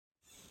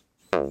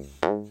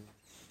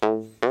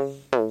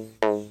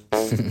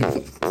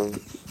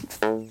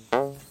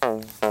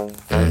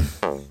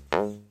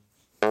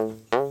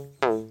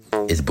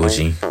It's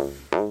bougie.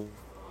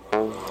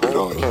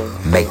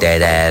 Make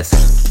that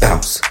ass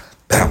bounce,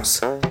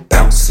 bounce,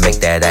 bounce. Make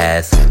that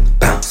ass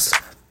bounce,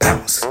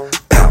 bounce,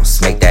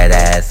 bounce. Make that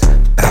ass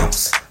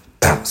bounce,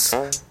 bounce,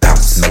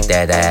 bounce. Make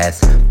that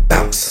ass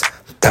bounce,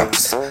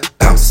 bounce,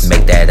 bounce.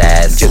 Make that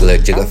ass jiggle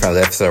it, jiggle from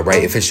left to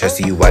right. If it's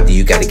stressing you out, then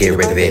you gotta get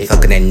rid of it.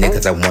 Fucking that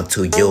niggas I want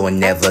to, you'll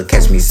never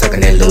catch me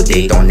sucking that little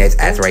dick. Throwing that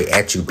ass right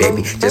at you,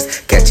 baby.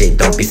 Just catch it,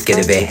 don't be scared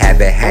of it.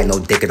 Haven't had no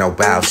dick in a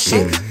while,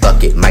 shit.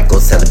 Fuck it, Michael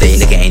Celibate.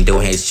 Nigga ain't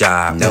doing his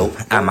job. Nope,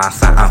 I'm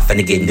outside, I'm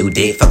finna get new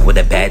dick. Fuck with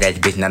a bad ass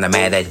bitch, not a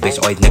mad ass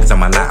bitch. All these niggas on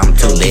my line, I'm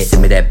too lit.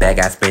 Send me that bag,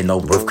 I spend no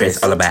roof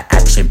Chris. All about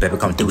action, baby,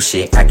 come do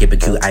shit. I keep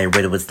it cute, I ain't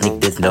ready with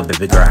sneak this. No,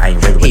 baby girl, I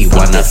ain't ready with he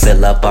wanna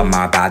fill up on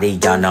my body,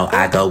 y'all know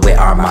I go with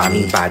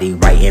Armani. Body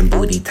right and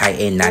booty tight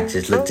and I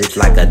just look just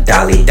like a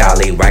dolly.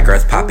 White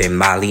girls popping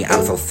Molly,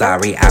 I'm so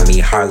sorry. I mean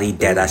Harley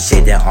that I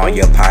shitted on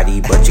your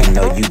party, but you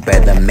know you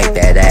better make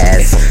that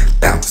ass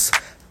bounce,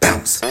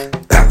 bounce,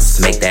 bounce.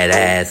 Make that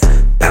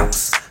ass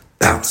bounce,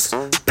 bounce,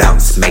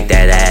 bounce. Make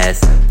that ass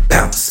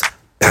bounce,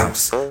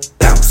 bounce,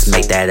 bounce.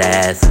 Make that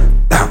ass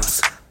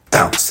bounce,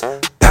 bounce,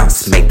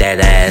 bounce. Make that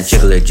ass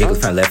jiggle it, jiggle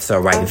from left to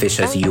right. If it's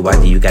stressing you out,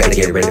 then you gotta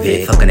get rid of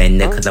it. Fucking that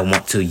nigga cause I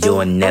want to,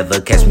 you'll never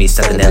catch me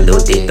sucking that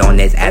little dick. Throwing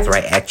that ass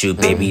right at you,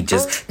 baby.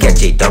 Just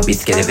catch it, don't be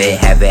scared of it.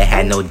 Haven't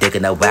had no dick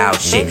in a while,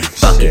 shit.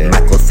 Fuck it,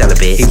 Michael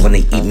Celibate. He wanna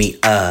eat me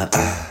up.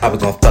 Are we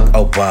gon' fuck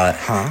or what?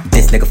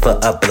 This nigga for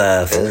a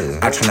bluff.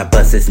 I'm tryna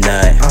bust his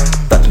nut.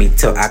 Fuck me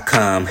till I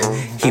come.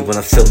 He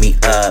wanna fill me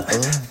up.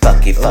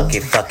 Fuck it, fuck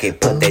it, fuck it.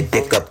 Put that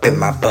dick up in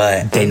my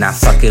butt. They not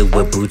fucking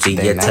with bougie.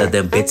 Yeah, tell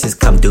them bitches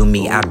come do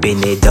me. I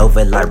been it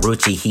over like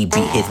Rucci. He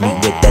beat his meat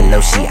with the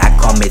loshi. I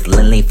call Miss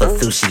Lily for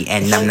sushi.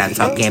 And I'm not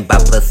talking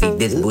about pussy.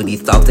 This booty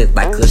salted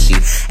like cushy.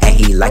 And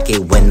he like it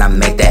when I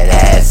make that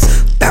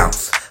ass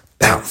bounce,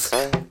 bounce,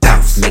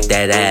 bounce. Make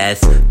that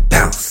ass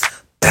bounce,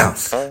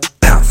 bounce,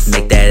 bounce.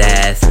 Make that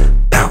ass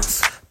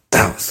bounce,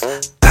 bounce,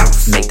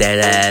 bounce. Make that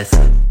ass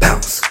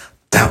bounce,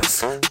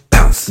 bounce,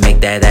 bounce.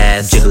 Make that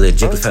ass jiggle it,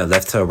 jiggle from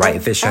left to right.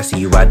 If it's stressing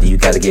you out, then you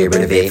gotta get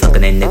rid of it.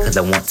 Fucking that nigga cause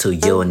I want to,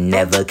 you'll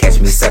never catch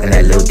me sucking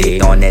that little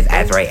dick. Throwing that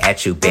ass right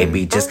at you,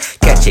 baby. Just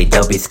catch it,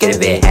 don't be scared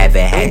of it.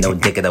 Haven't had no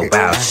dick in a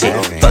while, shit.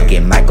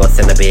 Fucking Michael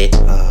Celibate.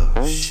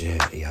 Oh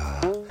shit,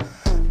 y'all.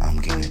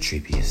 I'm getting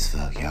trippy as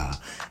fuck, y'all.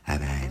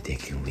 Haven't had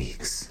dick in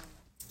weeks.